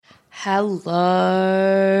Hello.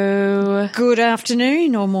 Good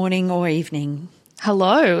afternoon or morning or evening.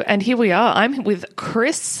 Hello. And here we are. I'm with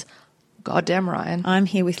Chris. Goddamn Ryan. I'm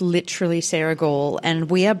here with literally Sarah Gall, and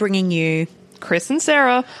we are bringing you Chris and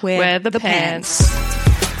Sarah wear the pants.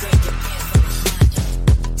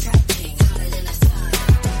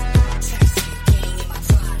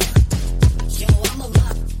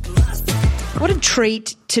 What a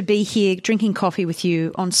treat to be here drinking coffee with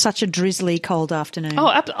you on such a drizzly cold afternoon. Oh,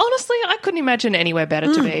 honestly, I couldn't imagine anywhere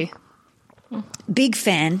better to be. Big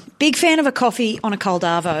fan of a coffee on a cold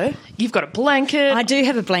arvo. You've got a blanket. I do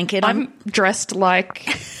have a blanket. I'm dressed like...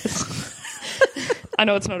 I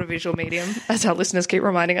know it's not a visual medium, as our listeners keep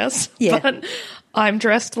reminding us. Yeah. But I'm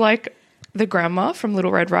dressed like the grandma from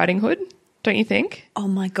Little Red Riding Hood, don't you think? Oh,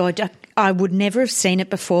 my God. I would never have seen it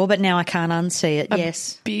before, but now I can't unsee it,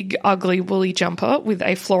 yes. Big, ugly, woolly jumper with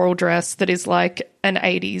a floral dress that is like an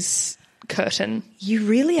 80s curtain. You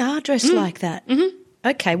really are dressed like that? Mm-hmm.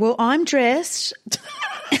 Okay, well, I'm dressed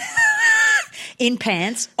in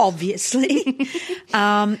pants, obviously,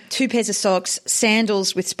 2 pairs of socks,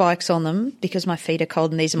 sandals with spikes on them because my feet are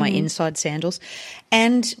cold and these are my inside sandals,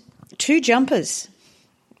 and 2 jumpers.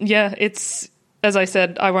 Yeah, it's... As I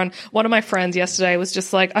said, one of my friends yesterday was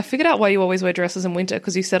just like, I figured out why you always wear dresses in winter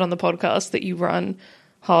because you said on the podcast that you run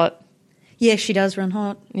hot. Yeah, she does run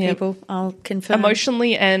hot, people. I'll confirm.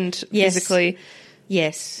 Emotionally and physically.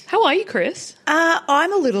 Yes. How are you, Chris?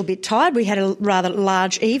 I'm a little bit tired. We had a rather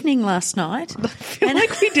large evening last night. I feel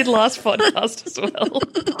like we did last podcast as well.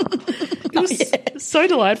 It was so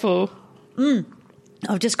delightful.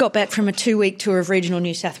 I've just got back from a 2-week tour of regional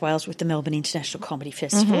New South Wales with the Melbourne International Comedy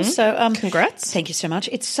Festival. Mm-hmm. So, congrats. Thank you so much.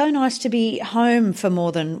 It's so nice to be home for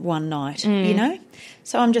more than one night, you know?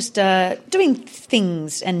 So I'm just doing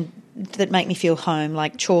things that make me feel home,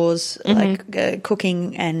 like chores, like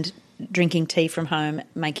cooking and drinking tea from home,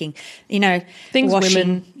 making, things washing,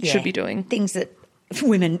 women should be doing. Things that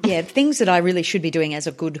I really should be doing as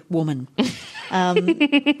a good woman.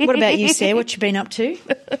 What about you, Sarah? What you been up to?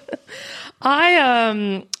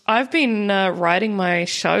 I've been writing my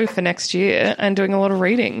show for next year and doing a lot of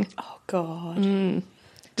reading. Oh God.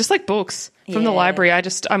 Just like books from the library.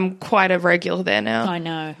 I'm quite a regular there now. I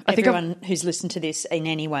know. Everyone who's listened to this in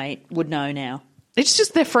any way would know now. It's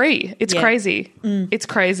just they're free. It's crazy. It's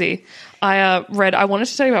crazy. I wanted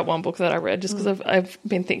to tell you about one book that I read just because I've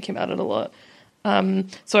been thinking about it a lot.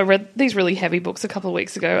 So I read these really heavy books a couple of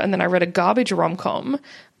weeks ago, and then I read a garbage rom-com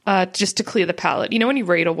just to clear the palate. You know when you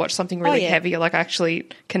read or watch something really heavy, you're like, I actually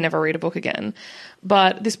can never read a book again.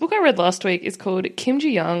 But this book I read last week is called Kim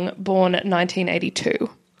Ji-young, born 1982.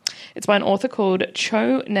 It's by an author called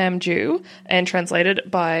Cho Nam-ju and translated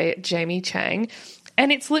by Jamie Chang.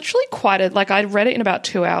 And it's literally I read it in about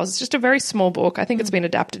 2 hours. It's just a very small book. I think it's been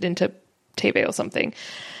adapted into TV or something.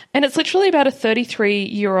 And it's literally about a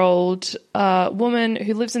 33-year-old woman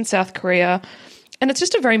who lives in South Korea. And it's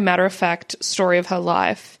just a very matter-of-fact story of her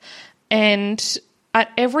life. And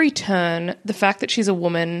at every turn, the fact that she's a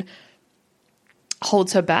woman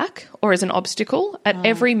holds her back or is an obstacle. At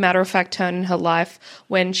every matter-of-fact turn in her life,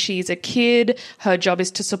 when she's a kid, her job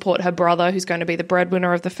is to support her brother, who's going to be the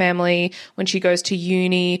breadwinner of the family. When she goes to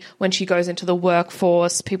uni, when she goes into the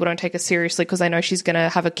workforce, people don't take her seriously because they know she's going to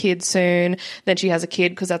have a kid soon. Then she has a kid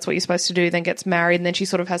because that's what you're supposed to do, then gets married, and then she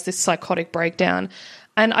sort of has this psychotic breakdown.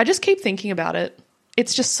 And I just keep thinking about it.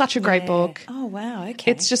 It's just such a great book. Oh, wow,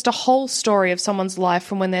 okay. It's just a whole story of someone's life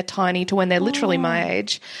from when they're tiny to when they're literally my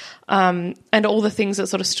age, and all the things that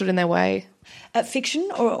sort of stood in their way. Fiction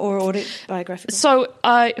or autobiographical? So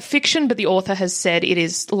fiction, but the author has said it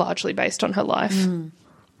is largely based on her life.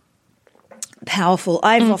 Powerful.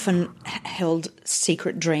 I've often held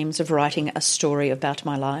secret dreams of writing a story about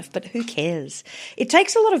my life, but who cares? It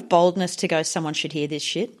takes a lot of boldness to go, someone should hear this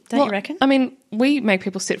shit, don't you reckon? I mean, we make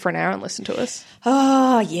people sit for an hour and listen to us.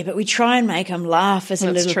 Oh, yeah, but we try and make them laugh as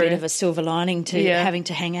a little true. bit of a silver lining to having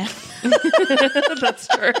to hang out. That's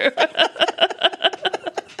true.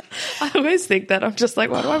 I always think that. I'm just like,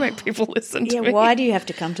 why do I make people listen to me? Yeah, why do you have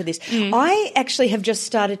to come to this? I actually have just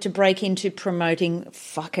started to break into promoting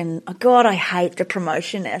God, I hate the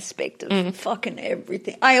promotion aspect of fucking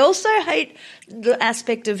everything. I also hate the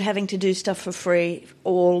aspect of having to do stuff for free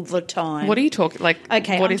all the time. What are you talking, like,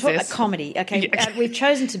 okay, what is this? A comedy, okay? Yeah. We've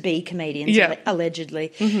chosen to be comedians,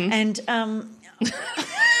 allegedly. And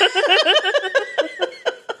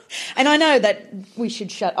and I know that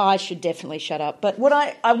I should definitely shut up, but what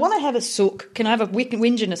I want to have a sook. Can I have a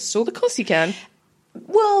whinge and a sook? Of course you can.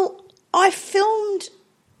 Well, I filmed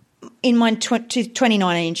in my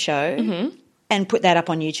 2019 show and put that up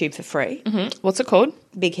on YouTube for free. What's it called?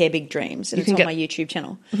 Big Hair, Big Dreams, and it's on my YouTube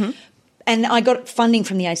channel. And I got funding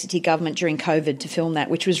from the ACT government during COVID to film that,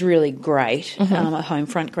 which was really great, a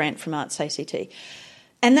Homefront grant from Arts ACT.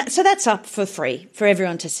 And so that's up for free for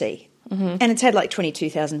everyone to see. And it's had like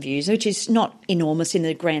 22,000 views, which is not enormous in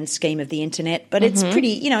the grand scheme of the internet, but it's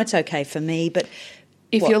pretty, it's okay for me. But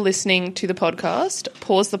if you're listening to the podcast,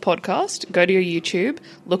 pause the podcast, go to your YouTube,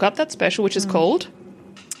 look up that special, which is called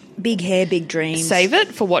Big Hair, Big Dreams. Save it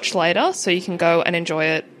for watch later so you can go and enjoy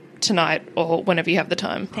it tonight or whenever you have the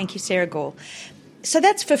time. Thank you, Sarah Gall. So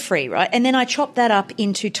that's for free, right? And then I chop that up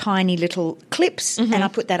into tiny little clips and I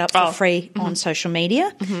put that up for free on social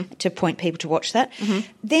media to point people to watch that.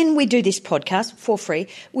 Then we do this podcast for free.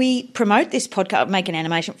 We promote this podcast, make an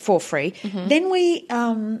animation for free. Then we, we do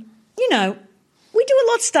a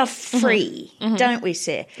lot of stuff free, don't we,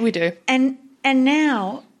 Sarah? We do. And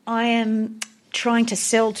now I am trying to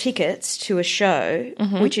sell tickets to a show,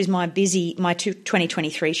 which is my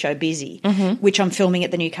 2023 show, Busy, which I'm filming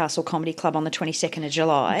at the Newcastle Comedy Club on the 22nd of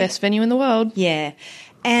July. Best venue in the world. Yeah.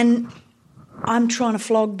 And I'm trying to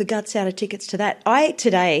flog the guts out of tickets to that. I,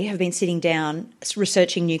 today, have been sitting down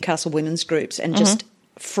researching Newcastle women's groups and just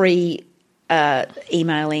free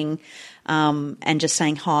emailing and just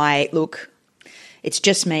saying, hi, look, it's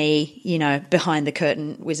just me, behind the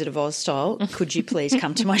curtain, Wizard of Oz style. Could you please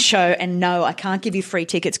come to my show? And no, I can't give you free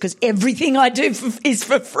tickets because everything I do is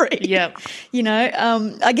for free. Yeah.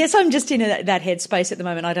 I guess I'm just in that headspace at the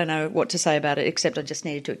moment. I don't know what to say about it except I just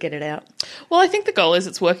needed to get it out. Well, I think the goal is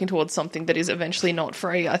it's working towards something that is eventually not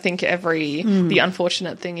free. I think the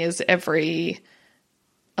unfortunate thing is in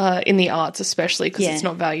the arts especially because it's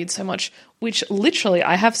not valued so much, which literally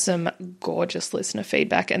I have some gorgeous listener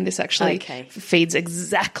feedback and this actually feeds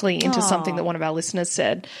exactly into something that one of our listeners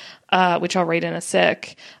said, which I'll read in a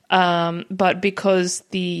sec. But because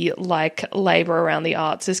the labour around the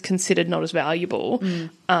arts is considered not as valuable,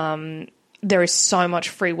 there is so much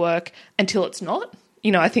free work until it's not.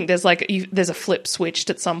 I think there's there's a flip switched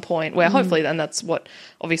at some point where hopefully, and that's what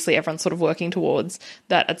obviously everyone's sort of working towards,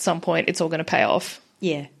 that at some point it's all going to pay off.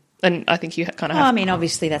 Yeah. And I think you kind of have... I mean,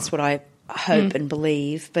 obviously that's what I hope and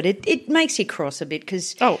believe, but it makes you cross a bit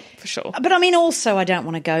because... Oh, for sure. But I mean, also I don't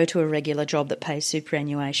want to go to a regular job that pays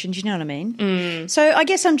superannuation. Do you know what I mean? So I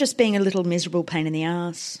guess I'm just being a little miserable pain in the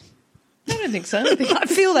arse. I don't think so. I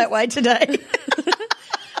feel that way today.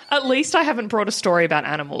 At least I haven't brought a story about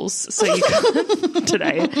animals, so you can't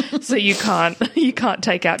today. So you can't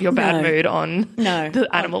take out your bad mood on the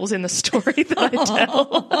animals in the story that I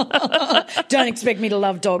tell. Don't expect me to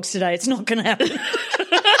love dogs today. It's not going to happen.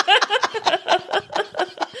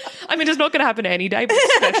 I mean, it's not going to happen any day, but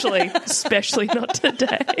especially not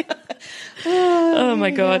today. Oh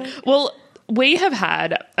my God. Well, we have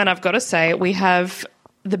had, and I've got to say, we have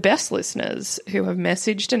the best listeners who have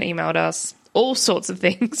messaged and emailed us all sorts of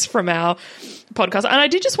things from our podcast. And I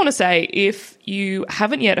did just want to say, if you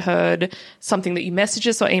haven't yet heard something that you messaged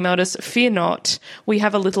us or emailed us, fear not. We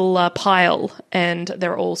have a little pile and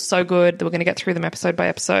they're all so good that we're going to get through them episode by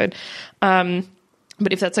episode.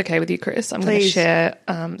 But if that's okay with you, Chris, I'm going to share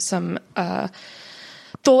some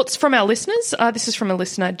thoughts from our listeners. This is from a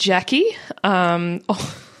listener, Jackie. And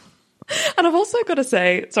I've also got to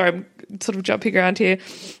say, sorry, I'm sort of jumping around here,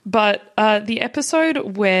 but the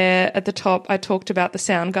episode where at the top I talked about the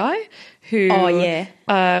sound guy who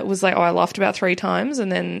was like, I laughed about 3 times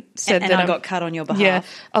and then said that I got cut on your behalf. Yeah,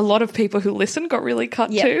 a lot of people who listened got really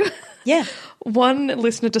cut too. Yeah. One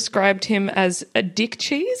listener described him as a dick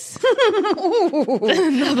cheese.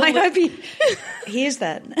 I hope he hears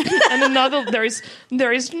that. And another,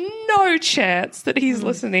 there is no chance that he's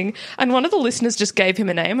listening. And one of the listeners just gave him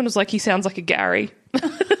a name and was like, he sounds like a Gary.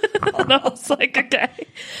 And I was like, okay.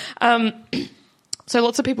 So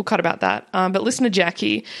lots of people cut about that. But listener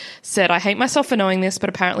Jackie said, I hate myself for knowing this, but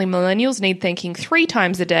apparently millennials need thanking 3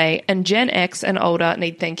 times a day and Gen X and older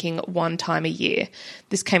need thanking 1 time a year.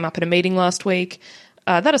 This came up at a meeting last week.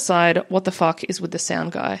 That aside, what the fuck is with the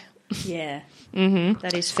sound guy? Yeah.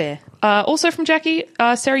 That is fair. Also from Jackie,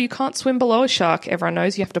 Sarah, you can't swim below a shark. Everyone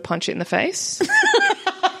knows you have to punch it in the face.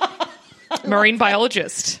 Marine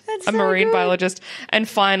biologist. That's a so marine good. biologist. And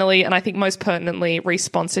finally, and I think most pertinently,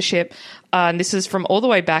 re-sponsorship. And this is from all the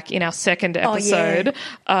way back in our second episode,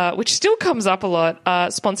 which still comes up a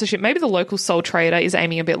lot. Sponsorship. Maybe the local sole trader is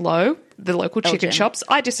aiming a bit low. The local chicken shops.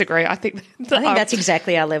 I disagree. I think that's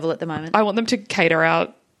exactly our level at the moment. I want them to cater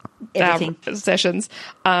out everything. Our sessions.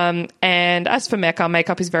 And as for Mecca,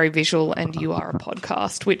 makeup is very visual and you are a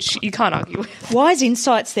podcast, which you can't argue with. Wise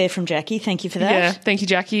insights there from Jackie. Thank you for that. Yeah, thank you,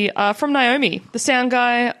 Jackie. From Naomi, the sound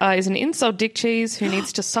guy is an insult dick cheese who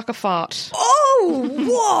needs to suck a fart. Oh,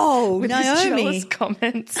 whoa, with Naomi. his jealous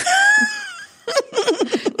comments.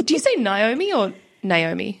 Do you say Naomi or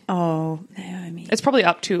Naomi. Oh, Naomi. It's probably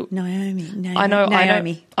up to Naomi.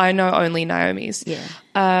 Naomi. I know only Naomi's. Yeah.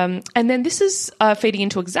 And then this is feeding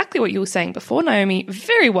into exactly what you were saying before. Naomi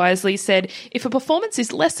very wisely said, if a performance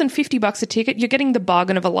is less than $50 a ticket, you're getting the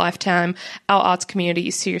bargain of a lifetime. Our arts community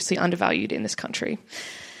is seriously undervalued in this country.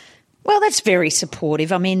 Well, that's very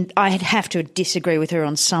supportive. I mean, I'd have to disagree with her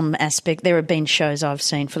on some aspect. There have been shows I've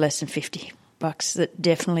seen for less than $50 that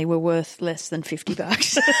definitely were worth less than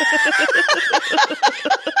 $50.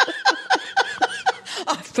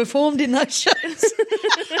 I've performed in those shows.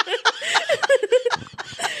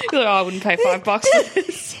 You're like, I wouldn't pay $5 for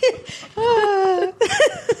this.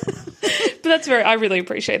 But that's I really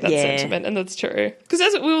appreciate that sentiment, and that's true. Because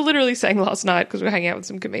as we were literally saying last night, because we were hanging out with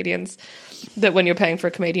some comedians, that when you're paying for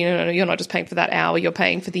a comedian, you're not just paying for that hour, you're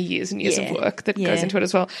paying for the years and years of work that goes into it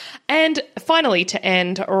as well. And finally, to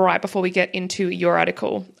end, right before we get into your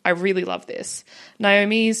article, I really love this.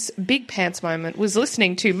 Naomi's big pants moment was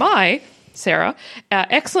listening to Sarah,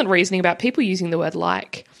 excellent reasoning about people using the word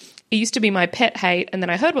like. It used to be my pet hate, and then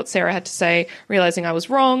I heard what Sarah had to say, realising I was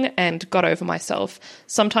wrong and got over myself.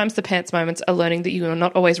 Sometimes the pants moments are learning that you are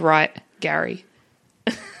not always right, Gary.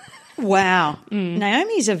 Wow.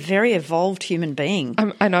 Naomi's a very evolved human being.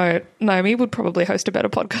 I know. Naomi would probably host a better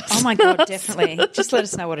podcast. Oh, my God, definitely. Just let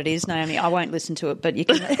us know what it is, Naomi. I won't listen to it, but you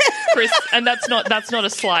can. Chris, and that's not a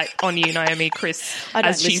slight on you, Naomi. Chris,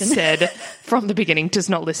 as she said from the beginning, does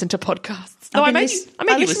not listen to podcasts. No, I made you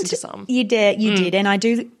listen to some. You did, and I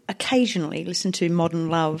do occasionally listen to Modern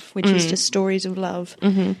Love, which is just stories of love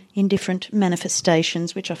in different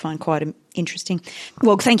manifestations, which I find quite interesting.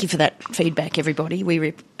 Well, thank you for that feedback, everybody.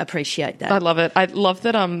 We appreciate that. I love it. I love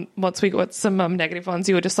that once we got some negative ones,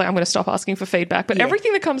 you were just like, I'm going to stop asking for feedback. But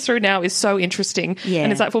everything that comes through now is so interesting. Yeah.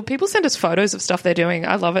 And it's like, well, people send us photos of stuff they're doing.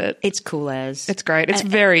 I love it. It's cool as. It's great. It's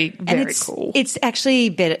very, very cool. It's actually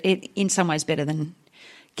better, in some ways better than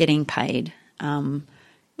getting paid. No,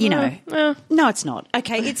 it's not.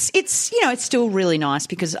 Okay, it's still really nice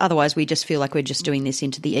because otherwise we just feel like we're just doing this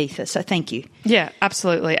into the ether. So thank you. Yeah,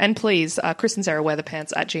 absolutely. And please, Chris and Sarah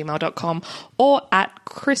Weatherpants at gmail.com or at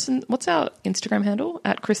Chris and, what's our Instagram handle?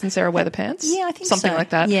 At Chris and Sarah Weatherpants? Yeah, I think something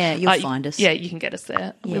like that. Yeah, you'll find us. Yeah, you can get us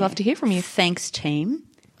there. Yeah. We'd love to hear from you. Thanks, team.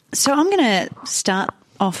 So I'm going to start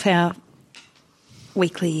off our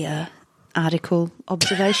weekly article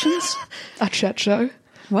observations. Our chat show.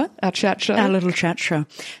 What? Our chat show. Our little chat show.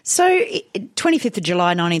 So 25th of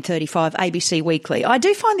July 1935, ABC Weekly. I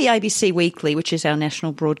do find the ABC Weekly, which is our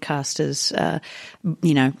national broadcasters,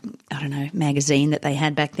 magazine that they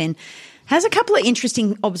had back then, has a couple of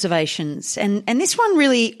interesting observations. And this one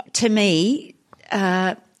really, to me,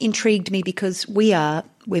 intrigued me because we are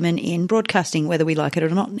women in broadcasting, whether we like it or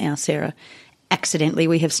not now, Sarah. Accidentally,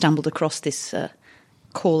 we have stumbled across this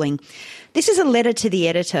calling. This is a letter to the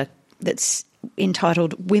editor that's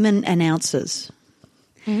entitled Women Announcers.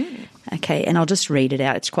 Okay, and I'll just read it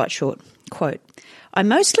out. It's quite short. Quote, I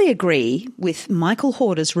mostly agree with Michael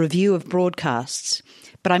Horder's review of broadcasts,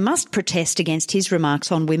 but I must protest against his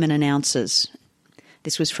remarks on women announcers.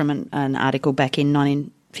 This was from an article back in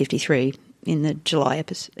 1953 in the July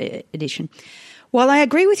edition. While I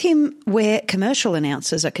agree with him where commercial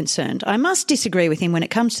announcers are concerned, I must disagree with him when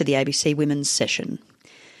it comes to the ABC Women's Session.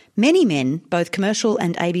 Many men, both commercial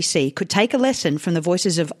and ABC, could take a lesson from the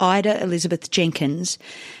voices of Ida Elizabeth Jenkins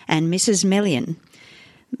and Mrs. Melian.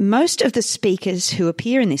 Most of the speakers who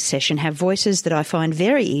appear in this session have voices that I find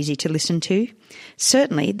very easy to listen to.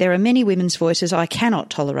 Certainly, there are many women's voices I cannot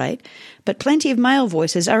tolerate, but plenty of male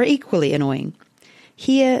voices are equally annoying.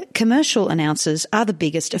 Here, commercial announcers are the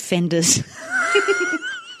biggest offenders.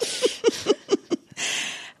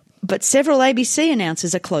 But several ABC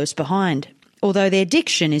announcers are close behind, although their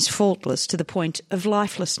diction is faultless to the point of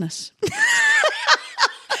lifelessness.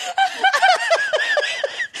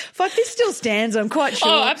 Fuck, this still stands, I'm quite sure.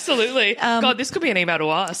 Oh, absolutely. God, this could be an email to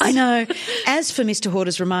us. I know. As for Mr.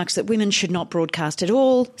 Horder's remarks that women should not broadcast at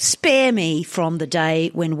all, spare me from the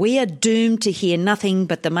day when we are doomed to hear nothing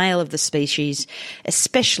but the male of the species,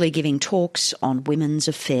 especially giving talks on women's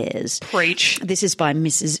affairs. Preach. This is by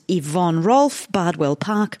Mrs. Yvonne Rolfe, Bardwell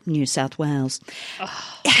Park, New South Wales.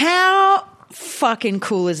 How fucking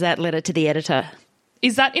cool is that letter to the editor?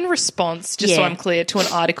 Is that in response, just so I'm clear, to an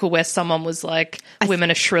article where someone was like, women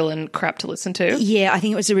are shrill and crap to listen to? Yeah, I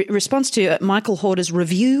think it was a response to Michael Horder's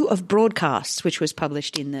review of broadcasts, which was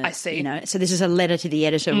published in the... I see. So this is a letter to the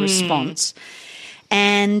editor response.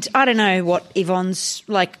 And I don't know what Yvonne's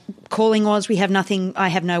calling was. I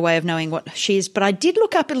have no way of knowing what she is. But I did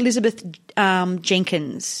look up Elizabeth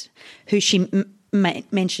Jenkins, who she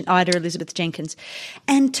mentioned, Ida Elizabeth Jenkins.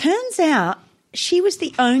 And turns out she was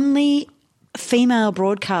the only female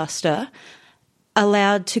broadcaster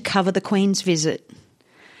allowed to cover the Queen's visit.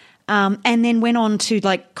 And then went on to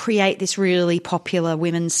like create this really popular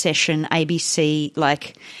women's session, ABC,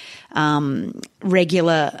 like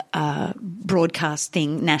regular broadcast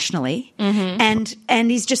thing nationally, and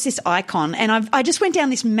is just this icon. And I just went down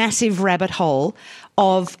this massive rabbit hole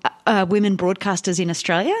of women broadcasters in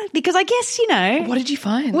Australia because I guess, you know. What did you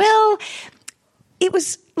find? Well, it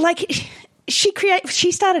was like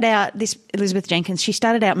she started out, this Elizabeth Jenkins, she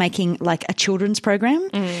started out making like a children's program,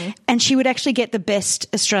 and she would actually get the best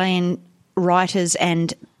Australian writers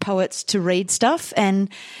and poets to read stuff. And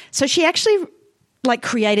so she actually like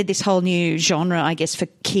created this whole new genre, I guess, for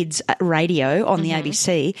kids radio on the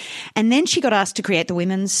ABC. And then she got asked to create the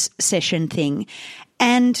women's session thing.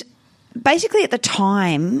 And basically at the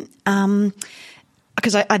time,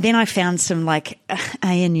 because I found some like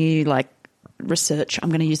ANU like research, I'm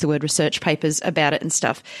going to use the word research papers about it and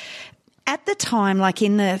stuff. At the time, like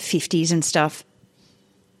in the 50s and stuff,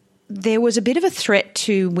 there was a bit of a threat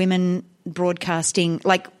to women broadcasting,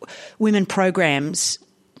 like women programs,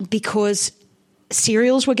 because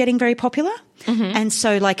serials were getting very popular. And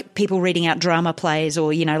so like people reading out drama plays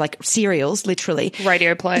or, you know, like serials, literally.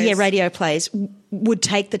 Radio plays. Yeah, radio plays would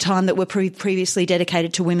take the time that were previously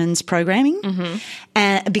dedicated to women's programming.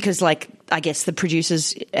 Because like I guess the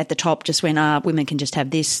producers at the top just went, women can just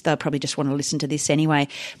have this. They'll probably just want to listen to this anyway.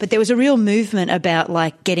 But there was a real movement about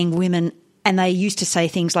like getting women, and they used to say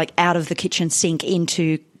things like out of the kitchen sink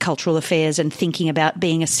into cultural affairs and thinking about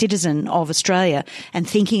being a citizen of Australia and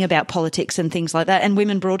thinking about politics and things like that. And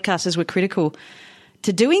women broadcasters were critical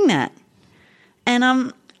to doing that. And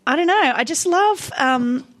I don't know, I just love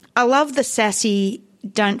I love the sassy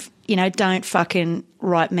don't fucking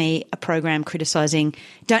write me a program criticising,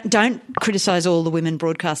 don't criticise all the women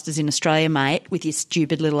broadcasters in Australia, mate, with your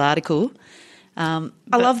stupid little article. I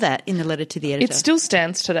love that in the letter to the editor. It still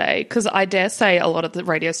stands today because I dare say a lot of the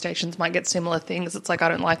radio stations might get similar things. It's like I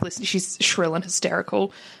don't like listening. She's shrill and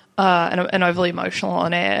hysterical and overly emotional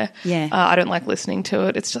on air. Yeah. I don't like listening to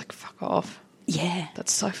it. It's just like, fuck off. Yeah.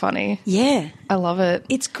 That's so funny. Yeah. I love it.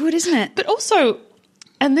 It's good, isn't it? But also,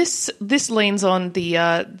 and this leans on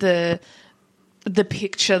the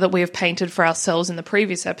picture that we have painted for ourselves in the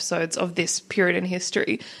previous episodes of this period in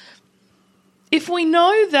history. If we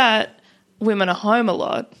know that women are home a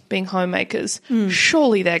lot, being homemakers,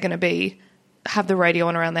 surely they're going to have the radio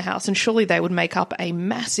on around the house, and surely they would make up a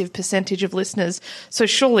massive percentage of listeners. So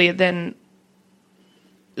surely it then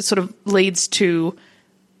sort of leads to,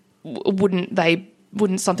 wouldn't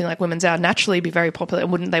something like Women's Hour naturally be very popular,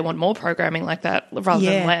 and wouldn't they want more programming like that rather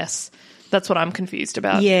than less? That's what I'm confused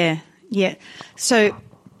about. Yeah, yeah. So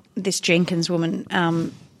this Jenkins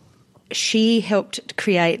woman, she helped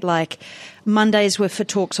create like Mondays were for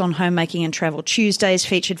talks on homemaking and travel. Tuesdays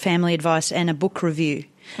featured family advice and a book review.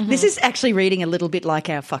 This is actually reading a little bit like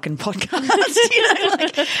our fucking podcast.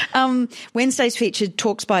 Wednesdays featured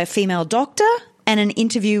talks by a female doctor and an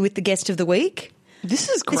interview with the guest of the week. This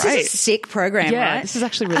is great. This is a sick program, yeah, right? This is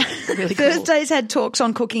actually really, really cool. Thursdays had talks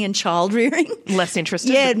on cooking and child rearing. Less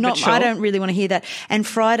interested. Yeah, but sure. I don't really want to hear that. And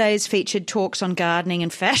Fridays featured talks on gardening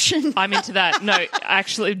and fashion. I'm into that. No,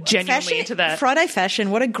 actually, genuinely into that. Friday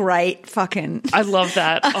fashion, what a great fucking... I love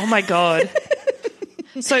that. Oh, my God.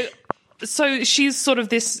 So she's sort of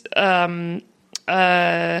this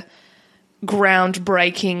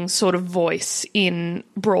groundbreaking sort of voice in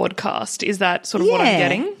broadcast. Is that sort of what I'm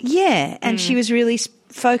getting? Yeah, and she was really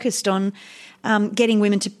focused on getting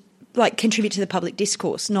women to like contribute to the public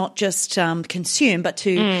discourse, not just consume, but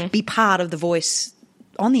to be part of the voice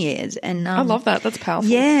on the airs. And I love that. That's powerful.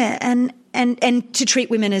 Yeah, and to treat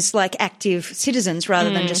women as like active citizens rather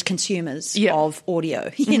than just consumers of audio,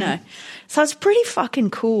 you know. So it's pretty fucking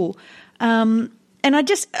cool. And I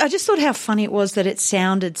just thought how funny it was that it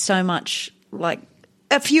sounded so much like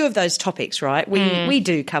a few of those topics, right? We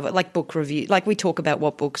do cover like book review, like we talk about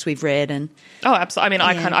what books we've read and. Oh, absolutely.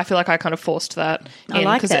 I mean, I feel like I kind of forced that. I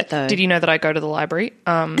like that though. Did you know that I go to the library?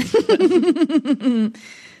 Now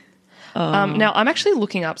I'm actually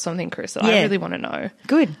looking up something, Chris, that I really want to know.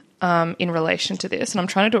 Good. In relation to this, and I'm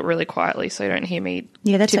trying to do it really quietly so you don't hear me.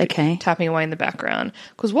 Yeah, that's okay. Tapping away in the background,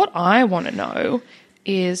 because what I want to know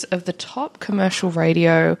is of the top commercial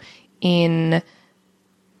radio in,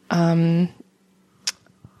 like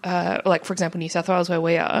for example, New South Wales, where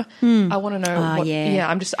we are. I want to know. I'm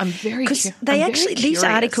very curious. These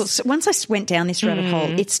articles. Once I went down this rabbit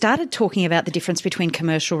hole, it started talking about the difference between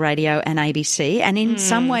commercial radio and ABC, and in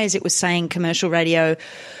some ways, it was saying commercial radio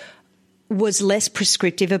was less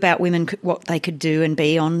prescriptive about women, what they could do and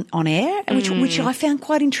be on air, which I found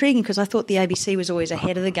quite intriguing because I thought the ABC was always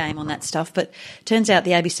ahead of the game on that stuff. But turns out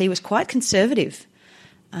the ABC was quite conservative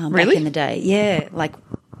Really? back in the day. Yeah, like,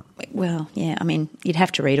 well, yeah, I mean, you'd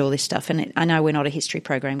have to read all this stuff, and I know we're not a history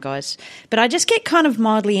program, guys, but I just get kind of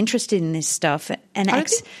mildly interested in this stuff. And I don't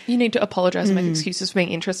think you need to apologise and make excuses for being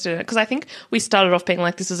interested in it, because I think we started off being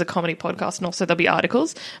like, this is a comedy podcast and also there'll be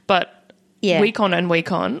articles, but week on and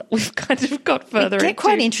week on, we've kind of got further into... I get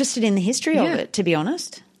quite interested in the history of it, to be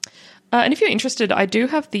honest. And if you're interested, I do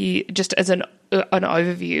have just as an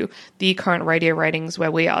overview, the current radio ratings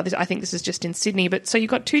where we are. I think this is just in Sydney. But so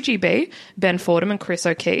you've got 2GB, Ben Fordham and Chris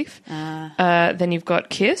O'Keefe. Then you've got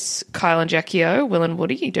Kiss, Kyle and Jackie O, Will and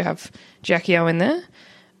Woody. You do have Jackie O in there.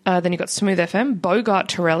 Then you've got Smooth FM, Bogart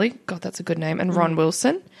Torelli. God, that's a good name. And Ron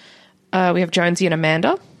Wilson. We have Jonesy and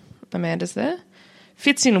Amanda. Amanda's there.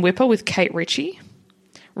 Fitz and Whipper with Kate Ritchie.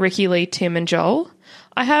 Ricky Lee, Tim and Joel.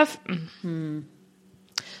 I have...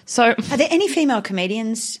 So, are there any female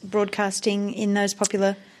comedians broadcasting in those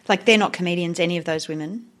popular? Like, they're not comedians, any of those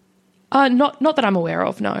women? Not that I'm aware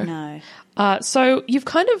of, no. No. So you've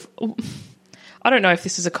kind of... I don't know if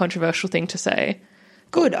this is a controversial thing to say.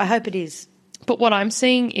 Good, I hope it is. But what I'm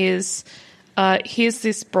seeing is here's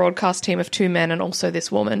this broadcast team of 2 men and also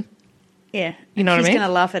this woman. Yeah. You know what I mean? She's going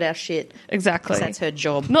to laugh at our shit. Exactly. That's her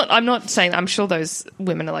job. I'm not saying... I'm sure those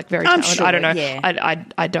women are, like, very talented. Sure, I don't know. Yeah.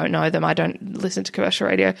 I don't know them. I don't listen to commercial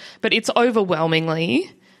radio. But it's overwhelmingly...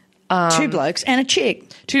 2 blokes and a chick.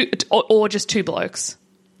 Or just 2 blokes.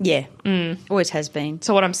 Yeah. Always has been.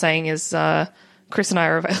 So what I'm saying is... Chris and I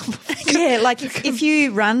are available. Yeah, like if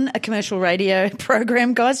you run a commercial radio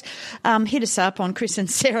program, guys, hit us up on Chris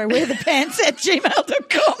and Sarah wearthepants at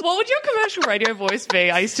gmail.com. What would your commercial radio voice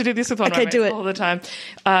be? I used to do this with one of my mates all the time.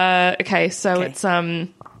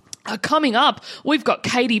 It's coming up, we've got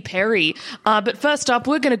Katy Perry. But first up,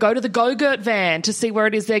 we're going to go to the Go-Gurt van to see where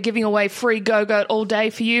it is they're giving away free Go-Gurt all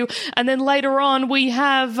day for you. And then later on, we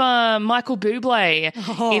have Michael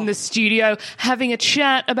Bublé in the studio having a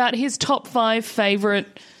chat about his top 5 favourite...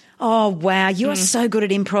 Oh, wow. You are so good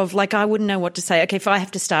at improv. Like, I wouldn't know what to say. Okay, if I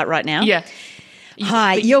have to start right now. Yeah.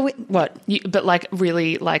 Hi, what? But, like,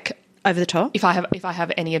 really, like... Over the top? If I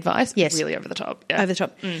have any advice, yes. Really over the top. Yeah. Over the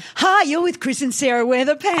top. Hi, you're with Chris and Sarah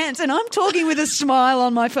Weatherpants, and I'm talking with a smile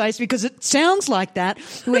on my face because it sounds like that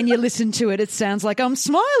when you listen to it. It sounds like I'm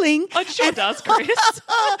smiling. Oh, it sure does, Chris.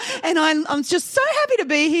 And I'm just so happy to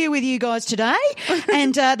be here with you guys today.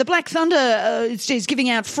 And the Black Thunder is giving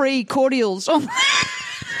out free cordials. I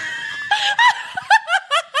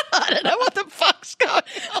don't know what the fuck's going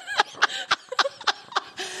on.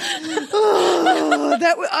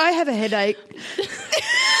 I have a headache.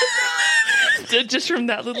 Just from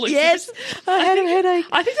that little... Yes, I had a headache.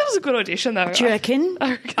 I think that was a good audition, though. Do you reckon?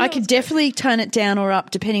 I could definitely tone it down or up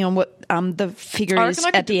depending on what the figure is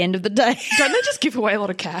at the end of the day. Don't they just give away a lot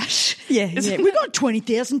of cash? Yeah. We've got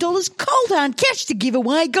 $20,000 cold hard cash to give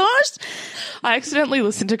away, guys. I accidentally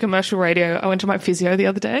listened to commercial radio. I went to my physio the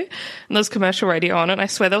other day and there was commercial radio on, and I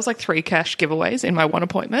swear there was like 3 cash giveaways in my one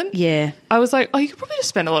appointment. Yeah. I was like, you could probably just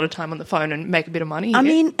spend a lot of time on the phone and make a bit of money. I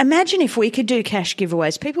mean, imagine if we could do cash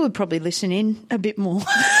giveaways. People would probably listen in a bit more.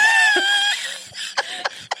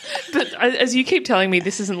 But as you keep telling me,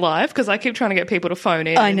 this isn't live because I keep trying to get people to phone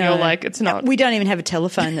in. I know. And you're like, it's not. We don't even have a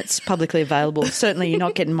telephone that's publicly available. Certainly you're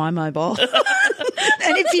not getting my mobile.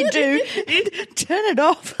 And if you do, turn it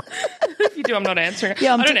off. If you do, I'm not answering.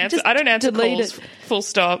 Yeah, I don't answer calls. Full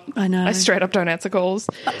stop. I know. I straight up don't answer calls.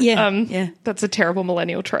 Yeah. That's a terrible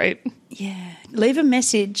millennial trait. Yeah. Leave a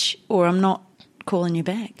message or I'm not calling you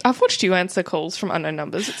back. I've watched you answer calls from unknown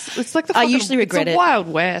numbers. It's like I usually regret it's the Wild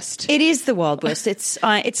West. It is the Wild West.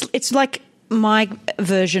 It's like my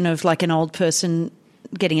version of like an old person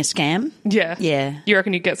getting a scam. Yeah. Yeah. You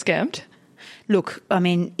reckon you'd get scammed? Look, I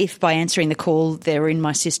mean, if by answering the call they're in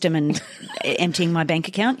my system and emptying my bank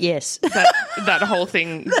account, yes. That whole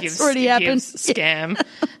thing gives scam.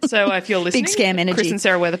 So if you're listening, big scam energy. Chris and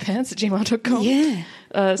Sarah Weatherpants at gmail.com. Yeah.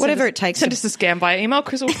 Whatever it takes. Send us a scam via email.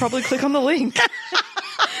 Chris will probably click on the link.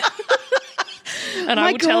 And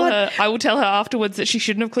I will tell her afterwards that she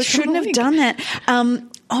shouldn't have clicked on the link. Shouldn't have done that.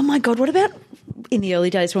 Oh my God, what about in the early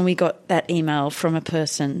days when we got that email from a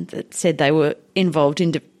person that said they were involved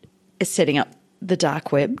in setting up the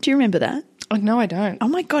dark web? Do you remember that? Oh, no, I don't. Oh,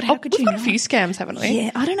 my God, how could you know? We've got a few scams, haven't we?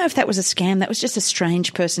 Yeah, I don't know if that was a scam. That was just a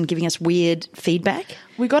strange person giving us weird feedback.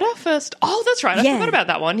 We got our first... Oh, that's right. I forgot about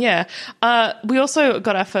that one, yeah. We also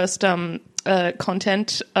got our first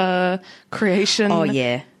content creation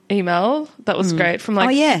email. That was great. From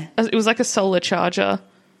it was like a solar charger.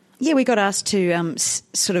 Yeah, we got asked to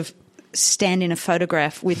sort of stand in a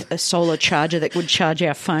photograph with a solar charger that would charge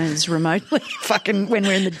our phones remotely fucking when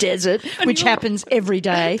we're in the desert, which happens every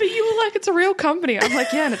day. But you were like, it's a real company. I'm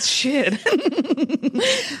like, yeah, and it's shit.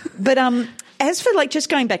 But As for like just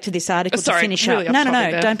going back to this article to finish really up.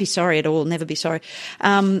 No, don't be sorry at all. Never be sorry.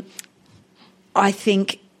 I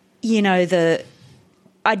think,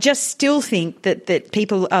 I just still think that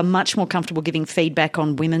people are much more comfortable giving feedback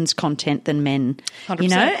on women's content than men,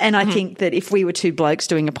 100%. And I think that if we were two blokes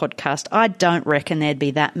doing a podcast, I don't reckon there'd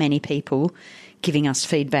be that many people giving us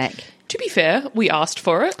feedback. To be fair, we asked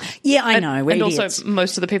for it. Yeah, I know. We're and idiots. Also,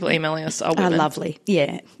 most of the people emailing us are women. Are lovely.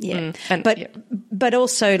 Yeah. And, but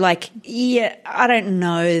also, like, I don't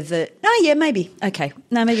know that. No, maybe. Okay.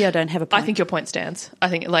 No, maybe I don't have a point. I think your point stands. I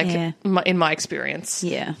think, in my experience.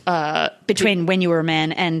 Yeah. Between when you were a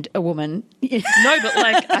man and a woman. No, but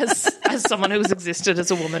like as someone who's existed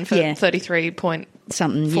as a woman for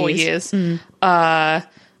 33.4 years,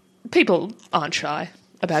 people aren't shy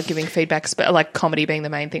about giving feedback, like comedy being the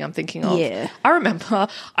main thing I'm thinking of. Yeah. I remember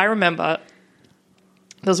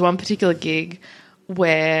there was one particular gig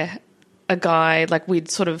where a guy, like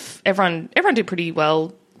we'd sort of, everyone did pretty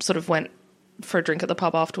well, sort of went for a drink at the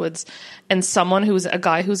pub afterwards, and someone who was a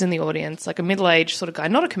guy who was in the audience, like a middle-aged sort of guy,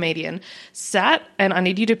 not a comedian, sat, and I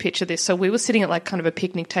need you to picture this. So we were sitting at like kind of a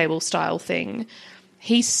picnic table style thing.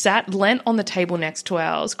 He leant on the table next to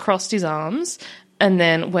ours, crossed his arms, and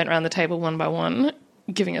then went around the table one by one,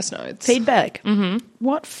 giving us notes. Feedback. Mm-hmm.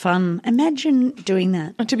 What fun. Imagine doing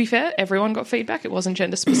that. And to be fair, everyone got feedback. It wasn't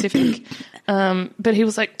gender specific. But he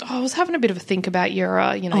was like, I was having a bit of a think about your,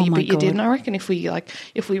 you bit you did. And I reckon if we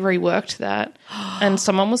reworked that. And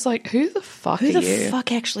someone was like, who the fuck are you? Who the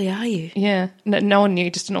fuck actually are you? Yeah. No one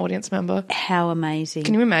knew, just an audience member. How amazing.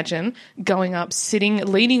 Can you imagine going up,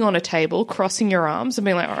 leaning on a table, crossing your arms and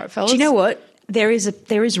being like, all right, fellas. Do you know what? There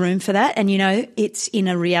is room for that, and it's in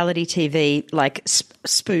a reality TV like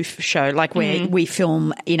spoof show, like where we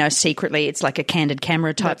film, secretly. It's like a candid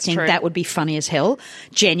camera type thing. True. That would be funny as hell.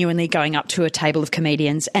 Genuinely going up to a table of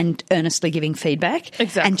comedians and earnestly giving feedback,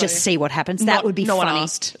 and just see what happens. That would be no funny. One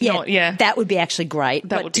asked. Yeah, that would be actually great.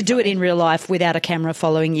 But to do funny. it in real life without a camera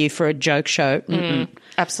following you for a joke show,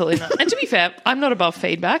 absolutely not. And to be fair, I'm not above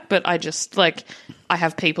feedback, but I just I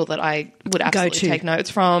have people that I would absolutely take notes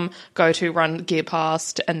from, go to, run gear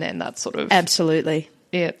past, and then that's sort of... Absolutely.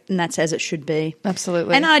 Yeah. And that's as it should be.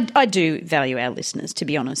 Absolutely. And I do value our listeners, to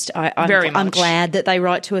be honest. I'm glad that they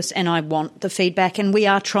write to us, and I want the feedback, and we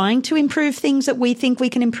are trying to improve things that we think we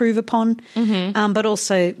can improve upon. Mm-hmm. But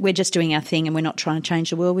also we're just doing our thing, and we're not trying to change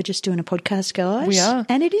the world. We're just doing a podcast, guys. We are.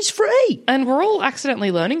 And it is free. And we're all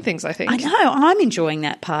accidentally learning things, I think. I know. I'm enjoying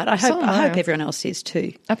that part. I hope everyone else is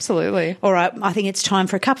too. Absolutely. All right. I think it's time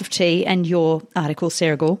for a cup of tea and your article,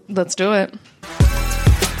 Sarah Gore. Let's do it.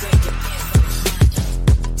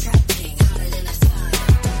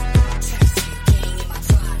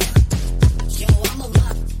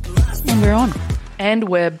 We're on. And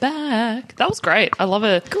we're back. That was great. I love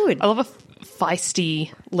a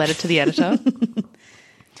feisty letter to the editor.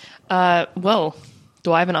 Well,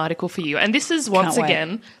 do I have an article for you? And this is once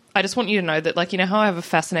again, I just want you to know that, how I have a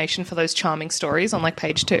fascination for those charming stories on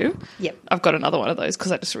page 2. Yep. I've got another one of those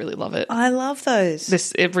because I just really love it. I love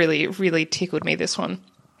those. It really, really tickled me, this one.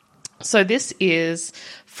 So this is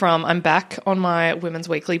from, I'm back on my Women's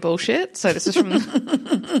Weekly bullshit. So this is from,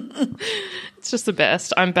 it's just the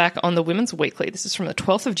best. I'm back on the Women's Weekly. This is from the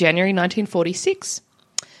 12th of January, 1946.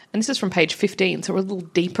 And this is from page 15, so we're a little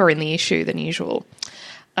deeper in the issue than usual.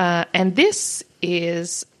 And this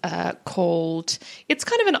is called, it's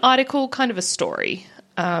kind of an article, kind of a story.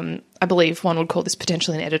 I believe one would call this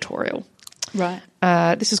potentially an editorial. Right.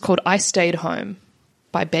 This is called I Stayed Home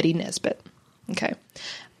by Betty Nesbitt. Okay.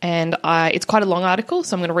 And it's quite a long article,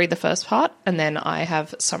 so I'm going to read the first part, and then I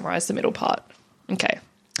have summarised the middle part. Okay.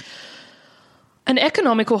 An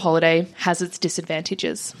economical holiday has its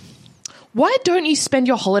disadvantages. Why don't you spend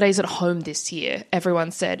your holidays at home this year? Everyone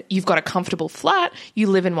said. You've got a comfortable flat. You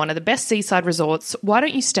live in one of the best seaside resorts. Why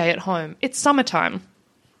don't you stay at home? It's summertime.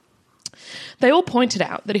 They all pointed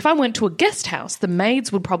out that if I went to a guest house, the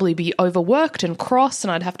maids would probably be overworked and cross, and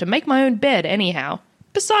I'd have to make my own bed anyhow.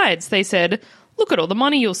 Besides, they said, look at all the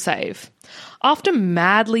money you'll save. After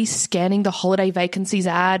madly scanning the holiday vacancies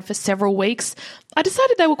ad for several weeks, I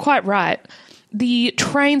decided they were quite right. The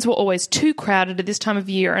trains were always too crowded at this time of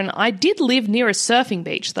year, and I did live near a surfing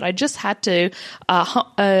beach that I just had to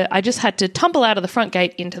tumble out of the front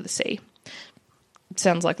gate into the sea.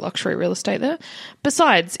 Sounds like luxury real estate there.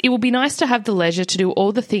 Besides, it would be nice to have the leisure to do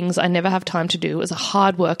all the things I never have time to do as a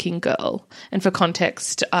hard-working girl. And for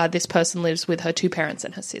context, this person lives with her 2 parents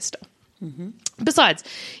and her sister. Besides,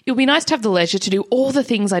 it would be nice to have the leisure to do all the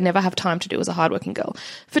things I never have time to do as a hardworking girl.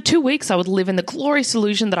 For 2 weeks, I would live in the glorious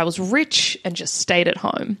illusion that I was rich and just stayed at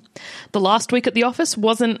home. The last week at the office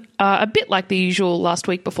wasn't a bit like the usual last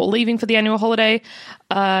week before leaving for the annual holiday.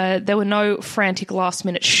 There were no frantic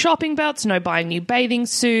last-minute shopping bouts, no buying new bathing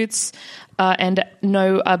suits, and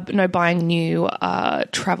no buying new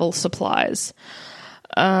travel supplies.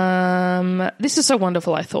 This is so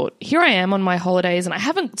wonderful, I thought. Here I am on my holidays and I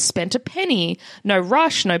haven't spent a penny. No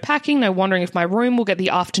rush, no packing, no wondering if my room will get the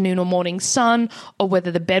afternoon or morning sun or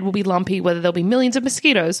whether the bed will be lumpy, whether there'll be millions of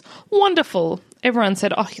mosquitoes. Wonderful. Everyone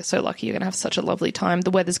said, oh, you're so lucky. You're going to have such a lovely time.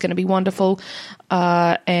 The weather's going to be wonderful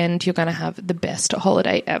and you're going to have the best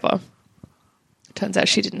holiday ever. Turns out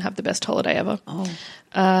she didn't have the best holiday ever. Oh.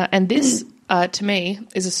 And this... to me,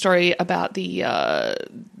 is a story about the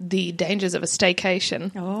dangers of a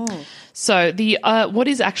staycation. Oh. So what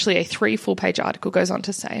is actually a 3 full-page article goes on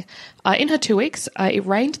to say, in her 2 weeks, it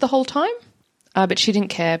rained the whole time, but she didn't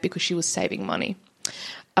care because she was saving money.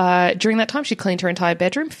 During that time, she cleaned her entire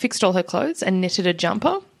bedroom, fixed all her clothes, and knitted a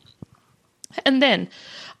jumper. And then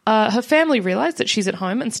her family realised that she's at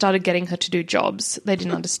home and started getting her to do jobs. They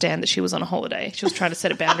didn't understand that she was on a holiday. She was trying to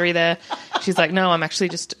set a boundary there. She's like, no, I'm actually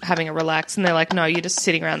just having a relax. And they're like, no, you're just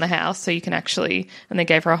sitting around the house so you can actually... And they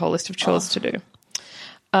gave her a whole list of chores to do.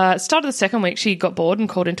 Start of the second week, she got bored and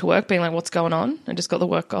called into work being like, what's going on? And just got the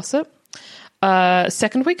work gossip.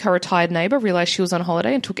 Second week, her retired neighbour realised she was on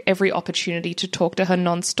holiday and took every opportunity to talk to her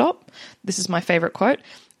non-stop. This is my favourite quote.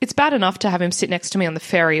 It's bad enough to have him sit next to me on the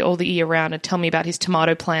ferry all the year round and tell me about his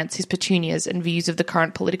tomato plants, his petunias, and views of the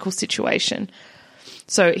current political situation.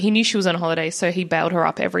 So he knew she was on holiday, so he bailed her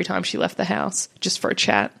up every time she left the house, just for a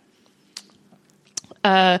chat.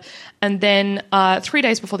 And then 3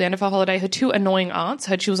 days before the end of her holiday, her 2 annoying aunts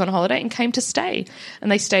heard she was on holiday and came to stay.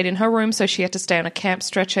 And they stayed in her room, so she had to stay on a camp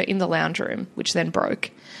stretcher in the lounge room, which then broke.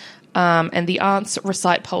 And the aunts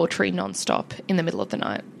recite poetry nonstop in the middle of the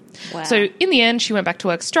night. Wow. So in the end, she went back to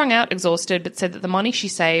work strung out, exhausted, but said that the money she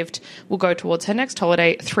saved will go towards her next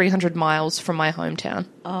holiday 300 miles from my hometown.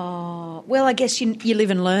 Oh, well, I guess you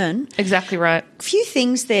live and learn. Exactly right. A few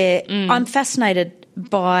things there. I'm fascinated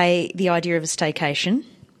by the idea of a staycation.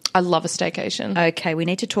 I love a staycation. Okay, we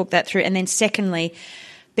need to talk that through. And then secondly,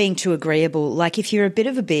 being too agreeable. Like if you're a bit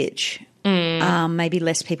of a bitch... maybe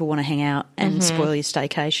less people want to hang out and spoil your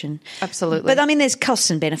staycation. Absolutely. But, I mean, there's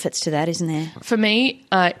costs and benefits to that, isn't there? For me,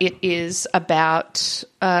 it is about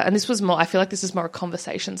and this was more, I feel like this is more a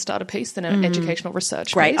conversation starter piece than an educational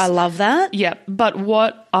research Great, piece. I love that. Yeah, but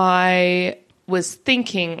what I was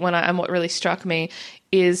thinking and what really struck me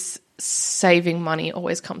is saving money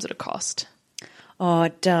always comes at a cost. Oh,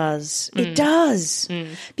 it does. It does.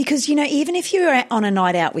 Because, even if you're on a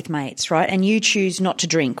night out with mates, right, and you choose not to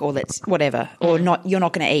drink or whatever, or you're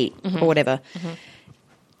not going to eat or whatever,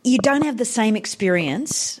 you don't have the same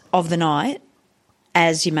experience of the night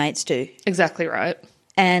as your mates do. Exactly right.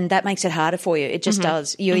 And that makes it harder for you. It just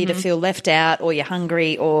does. You either feel left out or you're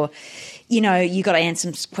hungry or, you got to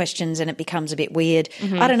answer some questions and it becomes a bit weird.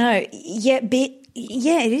 I don't know. Yeah,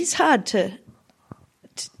 it is hard to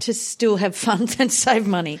still have fun and save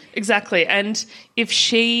money. Exactly. And if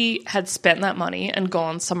she had spent that money and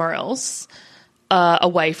gone somewhere else,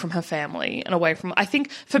 away from her family and away from... I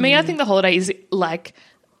think, for me, I think the holiday is like...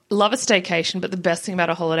 Love a staycation, but the best thing about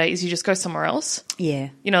a holiday is you just go somewhere else. Yeah.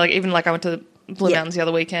 Even I went to Blue Mountains the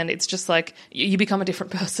other weekend. It's just like you become a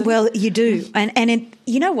different person. Well, you do. And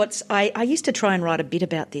you know what's... I used to try and write a bit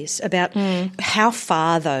about this, about how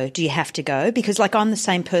far, though, do you have to go? Because, I'm the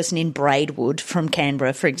same person in Braidwood from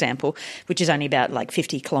Canberra, for example, which is only about,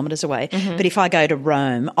 50 kilometres away. But if I go to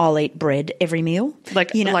Rome, I'll eat bread every meal.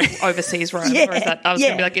 Like overseas Rome? Yeah, or is that, I was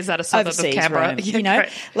going to be like, is that a suburb overseas of Canberra?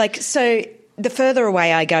 Rome, so the further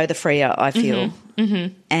away I go, the freer I feel.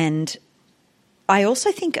 And I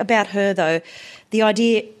also think about her, though, the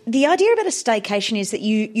idea about a staycation is that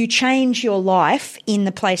you change your life in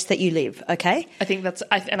the place that you live, okay? I think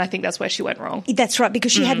that's where she went wrong. That's right,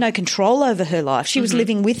 because she had no control over her life. She was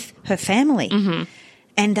living with her family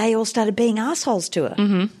and they all started being assholes to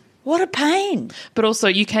her. What a pain. But also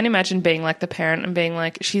you can imagine being like the parent and being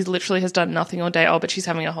like, she literally has done nothing all day. Oh, but she's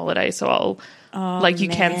having a holiday, so you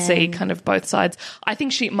can see kind of both sides. I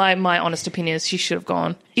think my honest opinion is she should have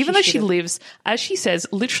gone. Even though she lives, as she says,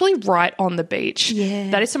 literally right on the beach.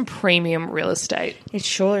 Yeah. That is some premium real estate. It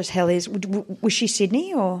sure as hell is. Was she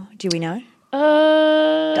Sydney or do we know?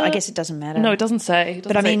 I guess it doesn't matter. No, it doesn't say. It doesn't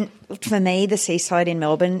but I say. mean, for me, the seaside in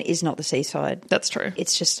Melbourne is not the seaside. That's true.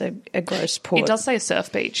 It's just a gross port. It does say a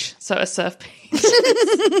surf beach. So a surf beach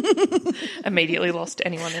immediately lost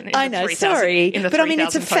anyone in I know, sorry. In the but I mean,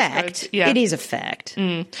 it's a 3,000 fact. postcodes. Yeah. It is a fact.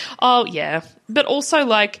 Oh, yeah. But also,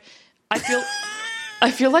 like, I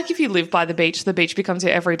feel like if you live by the beach becomes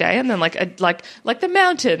your everyday, and then like the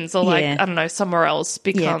mountains or like, I don't know, somewhere else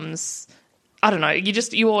becomes... I don't know.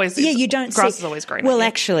 You always... Yeah, you don't grass is always green. Well,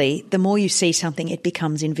 actually, the more you see something, it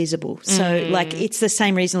becomes invisible. So, like, it's the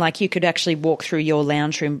same reason, like, you could actually walk through your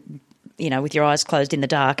lounge room, you know, with your eyes closed in the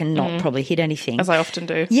dark and not probably hit anything. As I often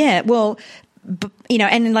do. Yeah, well, you know,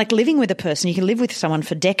 and like living with a person, you can live with someone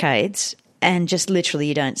for decades and just literally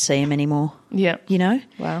you don't see them anymore. Yeah. You know?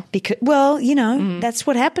 Wow. Because, well, you know, that's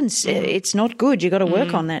what happens. It's not good. You got to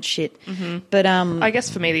work on that shit. But I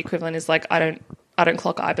guess for me the equivalent is like I don't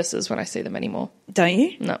clock ibises when I see them anymore. Don't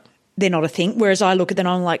you? No. They're not a thing. Whereas I look at them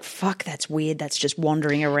and I'm like, fuck, that's weird. That's just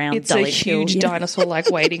wandering around. It's a huge dinosaur-like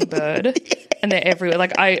wading bird and they're everywhere.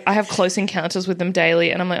 Like I have close encounters with them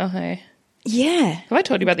daily and I'm like, oh, hey. Yeah. Have I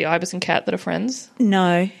told you about the ibis and cat that are friends?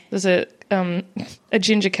 No. There's a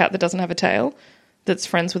ginger cat that doesn't have a tail that's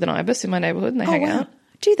friends with an ibis in my neighbourhood and they hang out.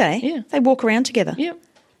 Do they? Yeah. They walk around together? Yeah.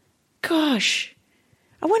 Gosh.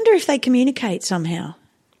 I wonder if they communicate somehow.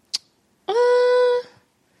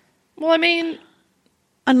 Well, I mean...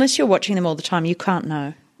 Unless you're watching them all the time, you can't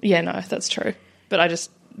know. Yeah, no, that's true. But I just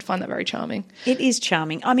find that very charming. It is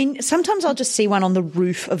charming. I mean, sometimes I'll just see one on the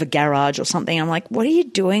roof of a garage or something. I'm like, what are you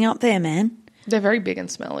doing up there, man? They're very big and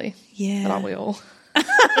smelly. Yeah. But aren't we all?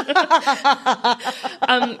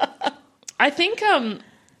 I think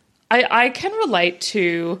I can relate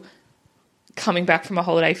to coming back from a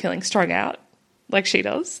holiday feeling strung out. Like she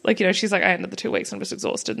does. Like, you know, she's like, I ended the 2 weeks and I'm just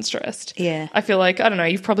exhausted and stressed. Yeah. I feel like, I don't know,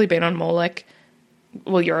 you've probably been on more like,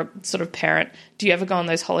 well, you're a sort of parent. Do you ever go on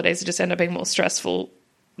those holidays that just end up being more stressful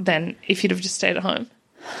than if you'd have just stayed at home?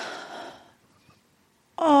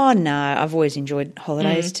 Oh, no. I've always enjoyed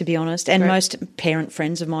holidays, to be honest. And most parent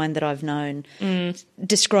friends of mine that I've known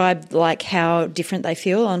describe, like, how different they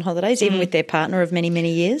feel on holidays, even with their partner of many,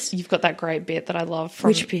 many years. You've got that great bit that I love from...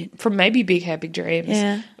 Which bit? From maybe Big Hair, Big Dreams.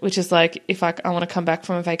 Yeah. Which is, like, if I want to come back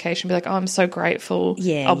from a vacation, be like, oh, I'm so grateful.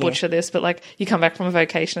 Yeah, I'll butcher this, but, like, you come back from a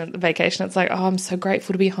vacation, it's like, oh, I'm so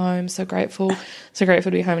grateful to be home, so grateful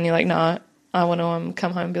to be home. And you're like, no, I want to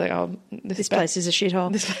come home and be like, oh, this place is a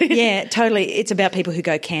shithole. Yeah, totally. It's about people who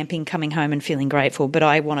go camping, coming home and feeling grateful. But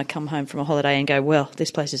I want to come home from a holiday and go, well,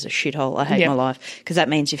 this place is a shithole. I hate my life. Because that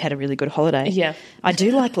means you've had a really good holiday. Yeah. I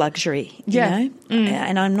do like luxury, you know,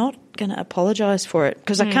 and I'm not going to apologise for it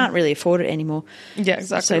because I can't really afford it anymore. Yeah,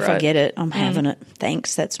 exactly. So if I get it, I'm having it.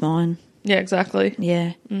 Thanks, that's mine. Yeah, exactly.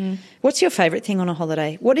 Yeah. What's your favourite thing on a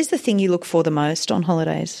holiday? What is the thing you look for the most on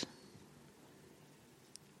holidays?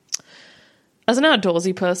 As an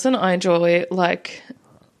outdoorsy person, I enjoy, like,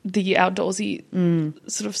 the outdoorsy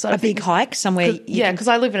sort of side. A big hike somewhere? Because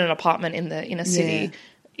I live in an apartment in the inner city.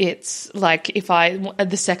 Yeah. It's, like,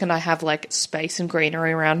 the second I have, like, space and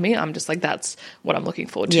greenery around me, I'm just, like, that's what I'm looking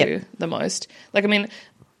forward to the most. Like, I mean...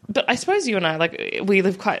 But I suppose you and I, like, we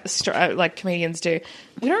live quite, like comedians do.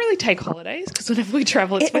 We don't really take holidays because whenever we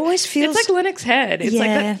travel, it always feels... It's like Lennox Head. It's like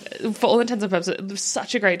that, for all intents and purposes, it was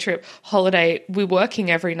such a great trip. Holiday, we're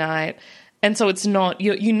working every night. And so it's not,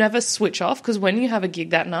 you never switch off because when you have a gig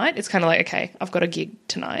that night, it's kind of like, okay, I've got a gig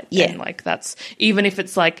tonight. Yeah. And, like, that's, even if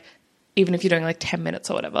it's like, even if you're doing like 10 minutes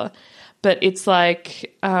or whatever. But it's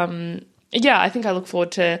like, I think I look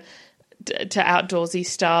forward to outdoorsy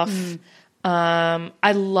stuff.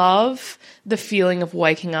 I love the feeling of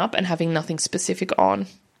waking up and having nothing specific on.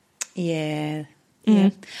 Yeah.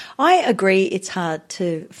 I agree it's hard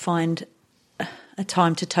to find a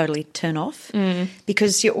time to totally turn off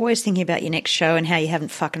because you're always thinking about your next show and how you haven't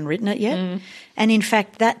fucking written it yet. And in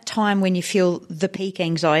fact, that time when you feel the peak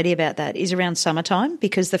anxiety about that is around summertime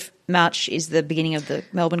because March is the beginning of the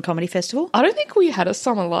Melbourne Comedy Festival. I don't think we had a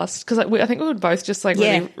summer last because I think we were both just like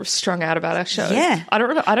really strung out about our shows. Yeah, I don't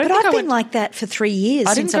remember. But I've been like that for 3 years.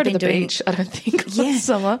 I didn't since go I've to been the beach. I don't think last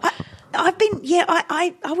summer. I've been. Yeah,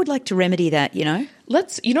 I would like to remedy that. You know,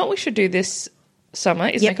 you know what we should do this summer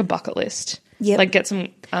is make a bucket list. Yep. Like get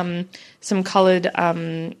some coloured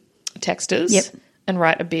textures and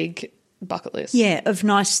write a big bucket list. Yeah, of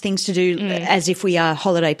nice things to do as if we are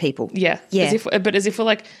holiday people. Yeah. As if we're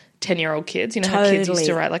like 10-year-old kids. You know how kids used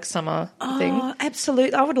to write like summer things? Oh,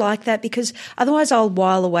 absolutely. I would like that because otherwise I'll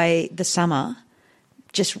while away the summer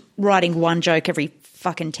just writing one joke every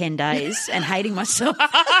fucking 10 days and hating myself.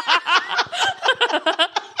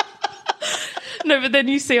 No, but then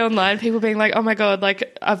you see online people being like, oh my God,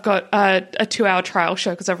 like I've got a 2-hour trial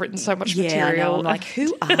show because I've written so much material. I know. I'm like,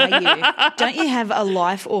 who are you? Don't you have a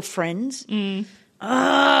life or friends? I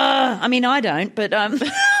mean, I don't, but I'm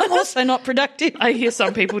also not productive. I hear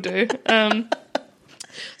some people do.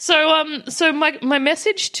 So my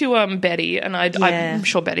message to Betty, and I'm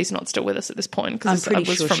sure Betty's not still with us at this point because I'm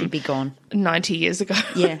pretty sure she'd be gone 90 years ago.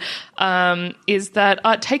 Yeah, is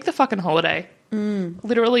that take the fucking holiday.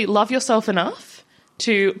 Literally, love yourself enough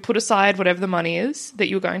to put aside whatever the money is that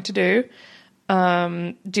you're going to do.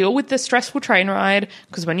 Deal with the stressful train ride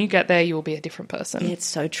because when you get there, you will be a different person. It's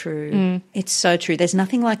so true. It's so true. There's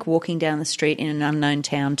nothing like walking down the street in an unknown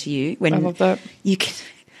town to you. When I love that.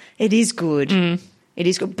 It is good. It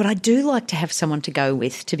is good. But I do like to have someone to go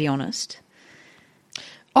with, to be honest.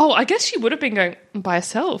 Oh, I guess she would have been going by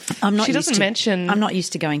herself. She doesn't mention. I'm not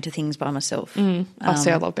used to going to things by myself. I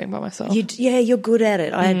love being by myself. You're good at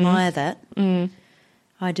it. I admire that.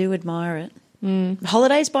 I do admire it.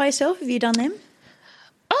 Holidays by yourself, have you done them?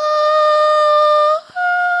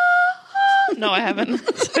 No, I haven't.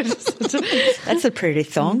 That's a pretty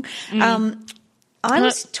thong. I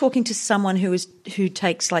was talking to someone who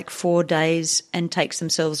takes like 4 days and takes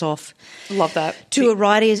themselves off. Love that. To a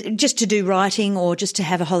writing, just to do writing or just to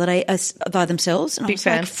have a holiday by themselves. And Big I was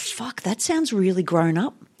fan. like, fuck, that sounds really grown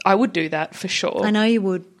up. I would do that for sure. I know you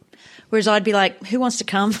would. Whereas I'd be like, who wants to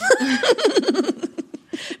come?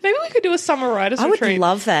 Maybe we could do a summer writers retreat. I would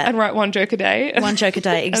love that. And write one joke a day. One joke a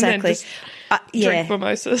day, exactly. And then just drink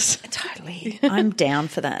mimosas. Totally. I'm down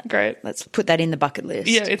for that. Great. Let's put that in the bucket list.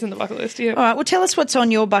 Yeah, it's in the bucket list, yeah. All right, well, tell us what's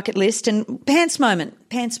on your bucket list. And pants moment,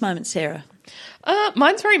 Sarah.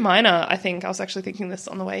 Mine's very minor, I think. I was actually thinking this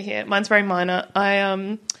on the way here. Mine's very minor.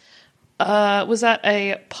 I was at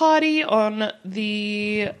a party on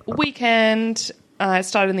the weekend. I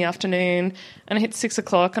started in the afternoon and I hit 6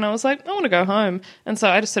 o'clock and I was like, I want to go home. And so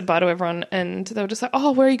I just said bye to everyone and they were just like,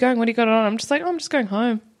 oh, where are you going? What do you got on? I'm just like, oh, I'm just going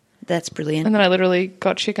home. That's brilliant. And then I literally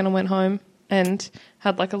got chicken and went home and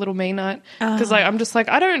had like a little me night. Because like, I'm just like,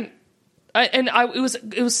 it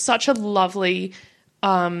was such a lovely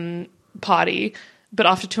party. But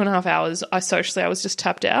after 2.5 hours, I was just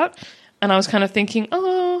tapped out. And I was kind of thinking,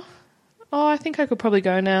 oh, I think I could probably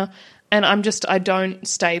go now. And I don't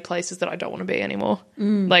stay places that I don't want to be anymore.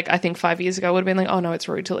 Like, I think 5 years ago I would have been like, oh, no, it's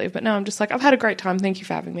rude to leave. But now I'm just like, I've had a great time. Thank you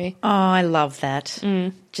for having me. Oh, I love that.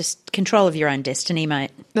 Just control of your own destiny,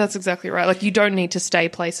 mate. That's exactly right. Like, you don't need to stay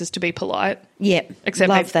places to be polite. Yeah, except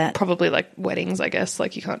love that. Probably, like, weddings, I guess.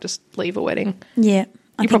 Like, you can't just leave a wedding. Yeah.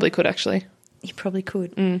 You probably could, actually. You probably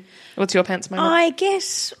could. What's your pants moment? I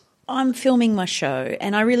guess I'm filming my show,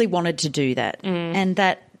 and I really wanted to do that. And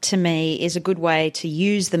that, to me, is a good way to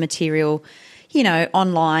use the material,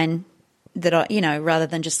 online rather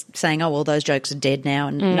than just saying, oh, well, those jokes are dead now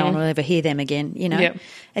and no one will ever hear them again, Yep.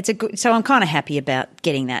 It's so I'm kind of happy about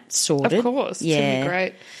getting that sorted. Of course. Yeah. It's going to be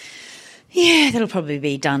great. Yeah, that'll probably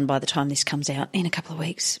be done by the time this comes out in a couple of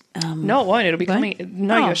weeks. No, it won't. It'll be coming.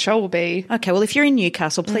 No, your show will be. Okay, well, if you're in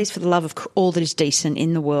Newcastle, please, for the love of all that is decent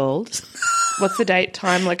in the world. What's the date,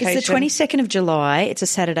 time, location? It's the 22nd of July. It's a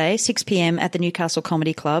Saturday, 6 p.m. at the Newcastle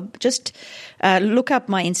Comedy Club. Just look up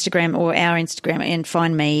my Instagram or our Instagram and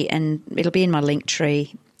find me, and it'll be in my link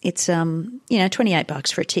tree. It's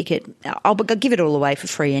 $28 for a ticket. I'll give it all away for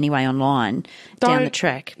free anyway online down the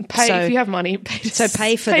track. If you have money. Pay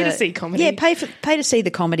to see comedy. Yeah, pay to see the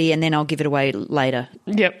comedy, and then I'll give it away later.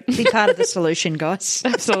 Yep, be part of the solution, guys.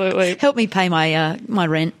 Absolutely, help me pay my my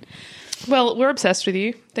rent. Well, we're obsessed with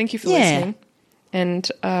you. Thank you for listening. And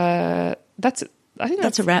that's it. I think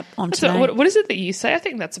that's a wrap on today. What is it that you say? I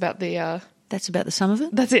think that's about the. That's about the sum of it.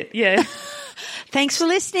 That's it. Yeah. Thanks for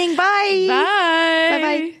listening. Bye. Bye.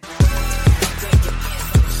 Bye.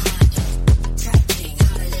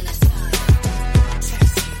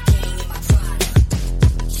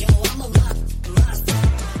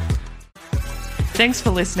 Thanks for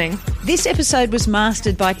listening. This episode was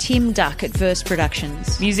mastered by Tim Duck at Verse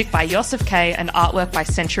Productions. Music by Yosef K and artwork by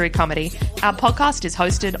Century Comedy. Our podcast is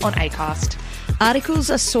hosted on Acast. Articles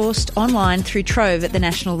are sourced online through Trove at the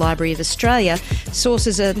National Library of Australia.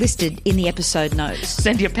 Sources are listed in the episode notes.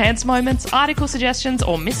 Send your pants moments, article suggestions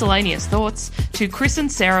or miscellaneous thoughts to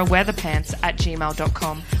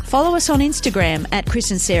chrisandsarahwearthepants@gmail.com. Follow us on Instagram at Chris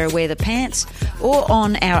and Sarah Wear the Pants or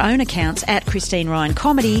on our own accounts at Christine Ryan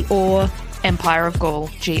Comedy or Empire of Gaul,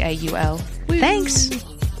 GAUL. Thanks.